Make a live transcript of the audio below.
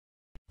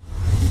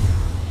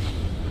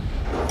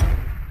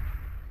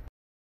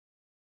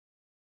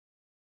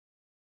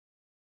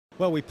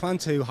Well, we plan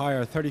to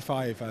hire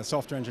 35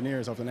 software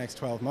engineers over the next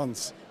 12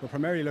 months. We're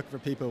primarily looking for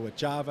people with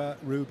Java,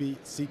 Ruby,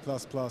 C++,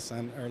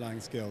 and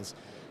Erlang skills.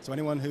 So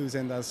anyone who's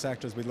in those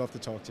sectors, we'd love to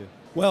talk to you.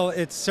 Well,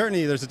 it's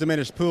certainly, there's a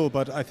diminished pool,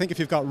 but I think if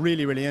you've got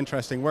really, really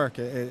interesting work,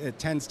 it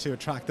tends to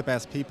attract the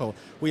best people.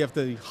 We have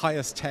the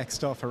highest tech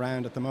stuff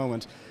around at the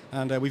moment,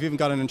 and we've even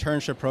got an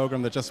internship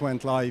program that just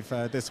went live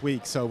this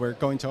week, so we're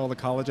going to all the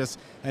colleges,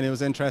 and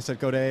who's interested,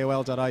 go to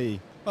AOL.ie.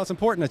 Well, it's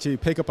important that you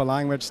pick up a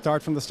language,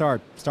 start from the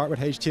start. Start with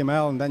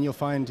HTML, and then you'll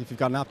find if you've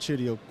got an aptitude,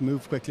 you'll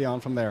move quickly on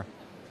from there.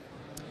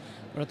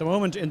 Well, at the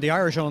moment, in the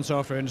Irish-owned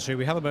software industry,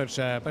 we have about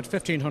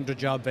 1,500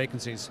 job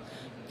vacancies.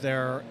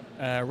 They're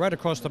right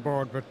across the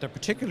board, but they're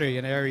particularly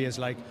in areas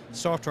like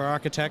software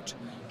architect,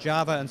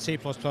 Java and C++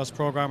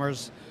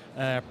 programmers,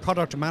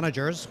 product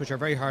managers, which are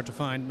very hard to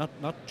find,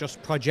 not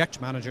just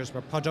project managers,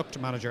 but product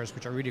managers,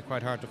 which are really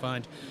quite hard to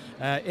find,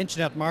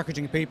 internet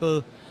marketing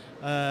people,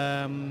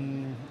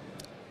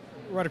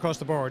 right across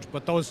the board,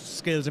 but those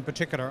skills in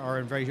particular are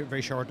in very,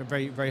 very short and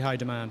very, very high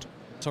demand.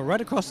 So right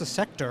across the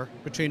sector,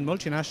 between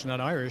multinational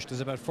and Irish, there's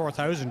about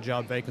 4,000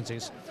 job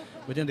vacancies.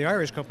 Within the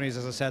Irish companies,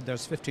 as I said,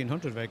 there's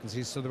 1,500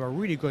 vacancies, so there are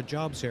really good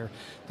jobs here.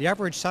 The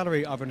average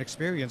salary of an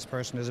experienced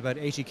person is about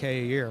 80k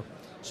a year.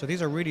 So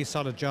these are really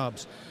solid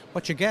jobs.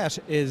 What you get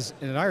is,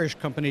 in an Irish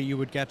company, you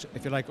would get,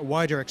 if you like, a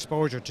wider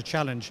exposure to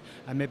challenge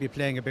and maybe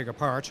playing a bigger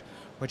part.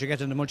 What you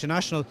get in a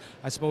multinational,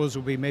 I suppose,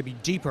 would be maybe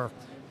deeper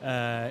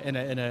in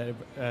a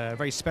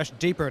very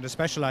deeper in a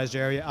specialised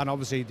area, and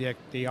obviously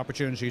the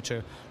opportunity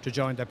to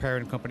join their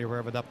parent company,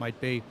 wherever that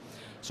might be.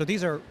 So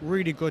these are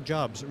really good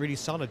jobs, really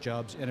solid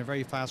jobs in a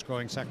very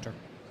fast-growing sector.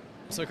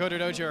 So Coder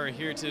Dojo are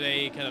here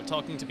today kind of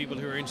talking to people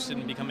who are interested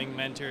in becoming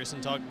mentors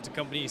and talking to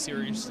companies who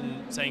are interested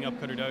in setting up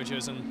Coder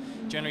Dojos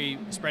and generally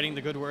spreading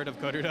the good word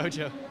of Coder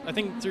Dojo. I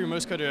think through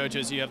most Coder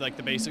Dojos you have like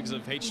the basics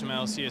of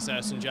HTML,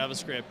 CSS and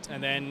JavaScript,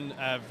 and then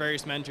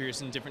various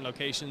mentors in different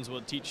locations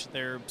will teach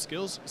their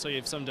skills. So you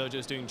have some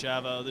dojos doing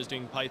Java, others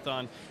doing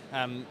Python,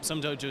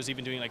 some dojos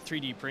even doing like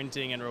 3D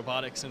printing and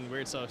robotics and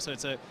weird stuff. So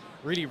it's a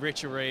really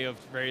rich array of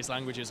various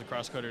languages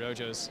across Coder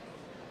Dojos.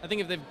 I think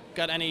if they've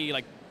got any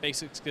like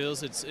basic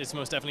skills, it's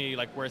most definitely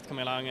like worth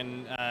coming along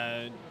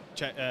and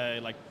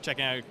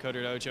checking out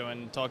Coder Dojo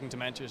and talking to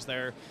mentors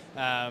there,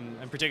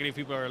 and particularly if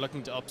people are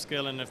looking to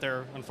upskill and if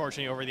they're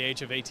unfortunately over the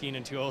age of 18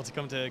 and too old to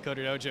come to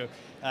Coder Dojo.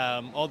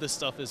 All this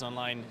stuff is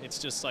online. It's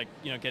just like,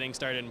 you know, getting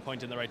started and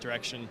point in the right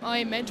direction.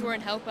 I mentor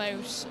and help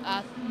out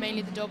at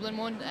mainly the Dublin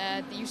one,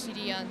 the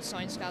UCD and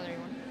Science Gallery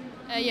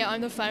one. Yeah,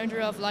 I'm the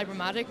founder of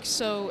Libramatic.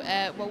 So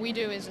what we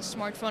do is a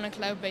smartphone and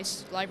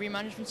cloud-based library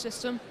management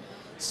system.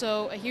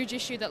 So a huge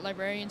issue that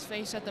librarians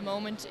face at the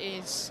moment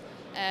is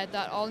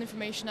that all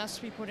information has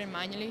to be put in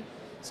manually.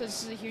 So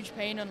this is a huge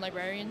pain on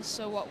librarians.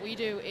 So what we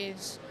do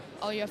is,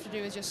 all you have to do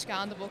is just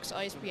scan the book's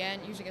ISBN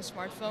using a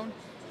smartphone,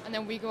 and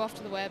then we go off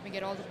to the web and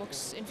get all the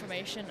book's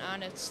information,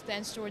 and it's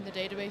then stored in the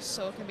database,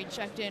 so it can be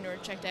checked in or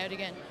checked out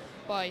again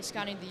by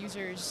scanning the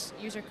user's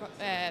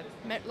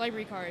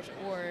library card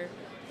or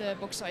the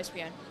book's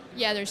ISBN.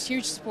 Yeah, there's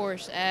huge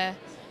support.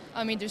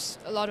 I mean, there's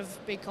a lot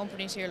of big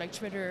companies here like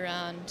Twitter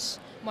and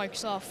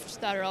Microsoft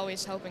that are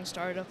always helping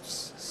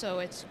startups, so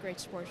it's great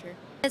support here.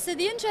 So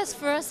the interest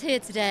for us here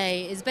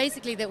today is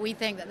basically that we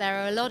think that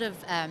there are a lot of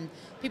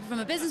people from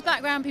a business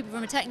background, people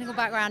from a technical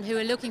background who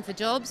are looking for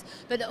jobs,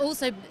 but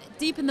also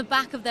deep in the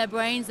back of their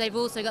brains they've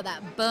also got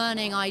that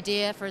burning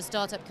idea for a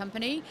startup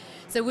company.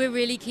 So we're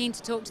really keen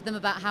to talk to them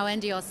about how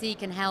NDRC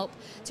can help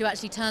to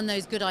actually turn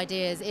those good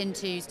ideas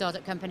into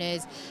startup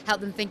companies,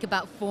 help them think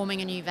about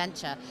forming a new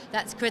venture.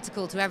 That's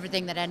critical to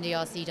everything that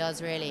NDRC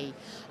does, really.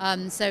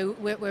 So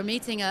we're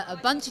meeting a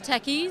bunch of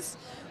techies.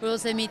 We're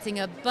also meeting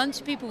a bunch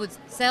of people with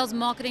sales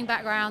marketing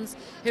backgrounds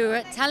who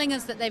are telling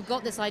us that they've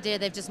got this idea,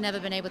 they've just never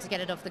been able to get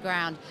it off the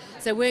ground.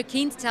 So we're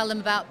keen to tell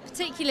them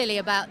particularly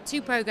about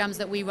two programs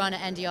that we run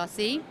at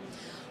NDRC.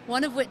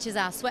 One of which is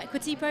our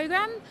Sweatquity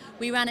program.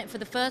 We ran it for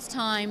the first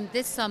time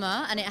this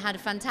summer and it had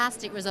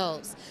fantastic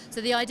results.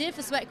 So the idea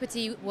for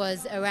Sweatquity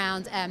was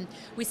around,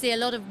 we see a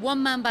lot of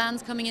one-man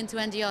bands coming into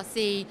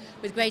NDRC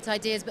with great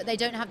ideas, but they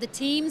don't have the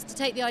teams to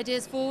take the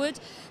ideas forward.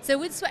 So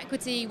with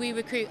Sweatquity, we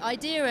recruit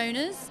idea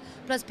owners,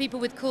 plus people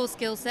with core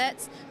skill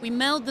sets. We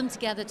meld them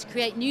together to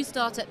create new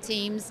startup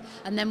teams,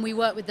 and then we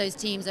work with those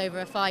teams over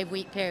a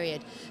 5-week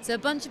period. So a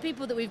bunch of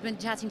people that we've been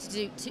chatting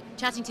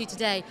to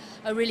today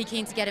are really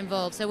keen to get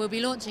involved. So we'll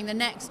be launching the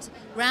next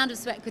round of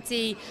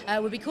Sweatquity.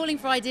 We'll be calling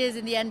for ideas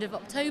in the end of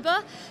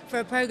October for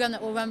a program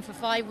that will run for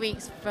 5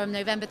 weeks from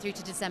November through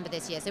to December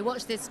this year. So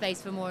watch this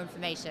space for more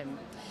information.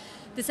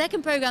 The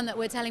second program that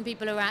we're telling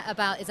people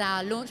about is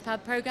our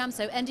Launchpad program.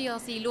 So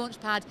NDRC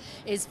Launchpad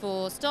is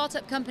for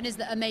startup companies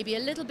that are maybe a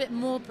little bit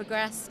more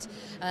progressed.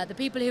 The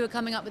people who are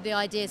coming up with the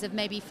ideas have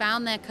maybe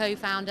found their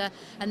co-founder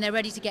and they're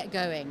ready to get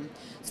going.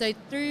 So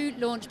through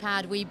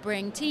Launchpad, we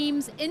bring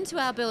teams into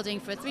our building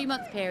for a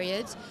 3-month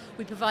period.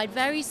 We provide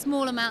very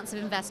small amounts of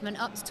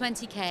investment, up to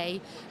 20k,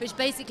 which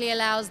basically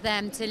allows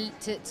them to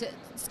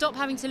stop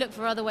having to look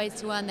for other ways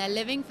to earn their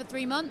living for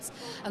 3 months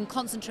and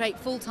concentrate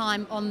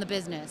full-time on the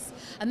business.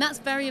 And that's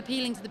very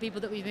appealing to the people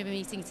that we've been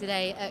meeting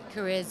today at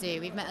Career Zoo.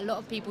 We've met a lot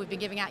of people, we've been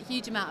giving out a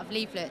huge amount of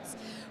leaflets.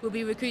 We'll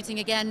be recruiting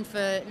again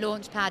for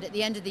Launchpad at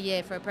the end of the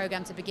year for a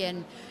program to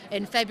begin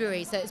in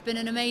February. So it's been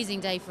an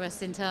amazing day for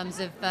us in terms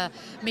of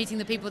meeting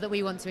the people that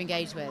we want to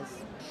engage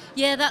with.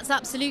 Yeah, that's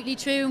absolutely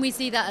true, and we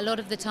see that a lot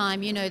of the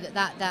time. You know,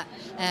 that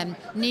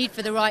need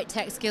for the right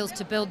tech skills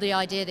to build the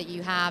idea that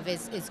you have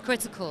is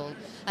critical,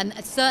 and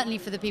certainly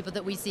for the people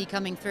that we see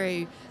coming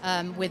through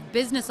with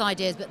business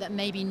ideas, but that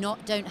maybe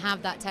don't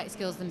have that tech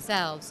skills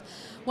themselves.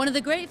 One of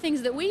the great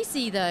things that we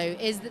see, though,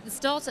 is that the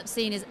startup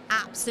scene is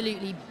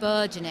absolutely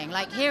burgeoning.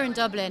 Like here in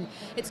Dublin,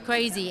 it's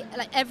crazy.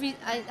 Like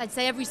I'd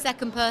say every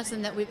second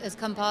person that has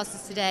come past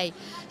us today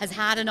has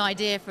had an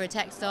idea for a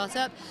tech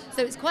startup.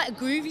 So it's quite a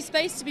groovy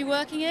space to be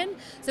working in.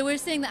 So we're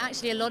seeing that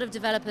actually a lot of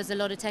developers, a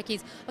lot of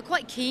techies are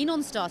quite keen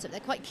on startup. They're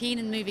quite keen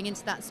in moving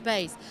into that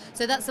space.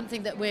 So that's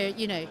something that we're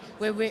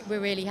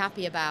really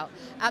happy about.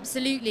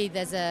 Absolutely,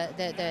 there's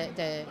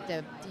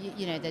the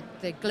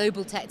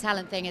global tech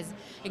talent thing is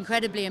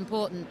incredibly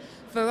important.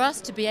 For us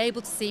to be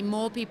able to see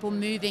more people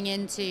moving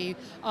into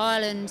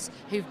Ireland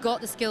who've got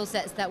the skill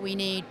sets that we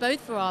need,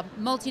 both for our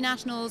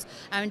multinationals,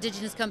 our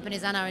Indigenous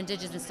companies and our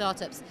Indigenous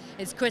startups,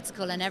 is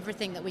critical, and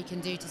everything that we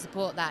can do to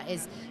support that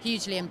is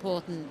hugely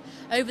important.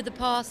 Over the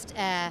past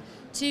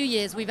 2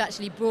 years, we've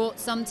actually brought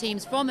some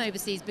teams from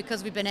overseas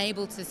because we've been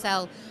able to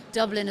sell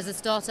Dublin as a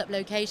startup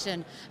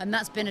location, and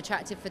that's been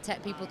attractive for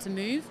tech people to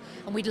move,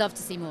 and we'd love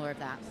to see more of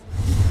that.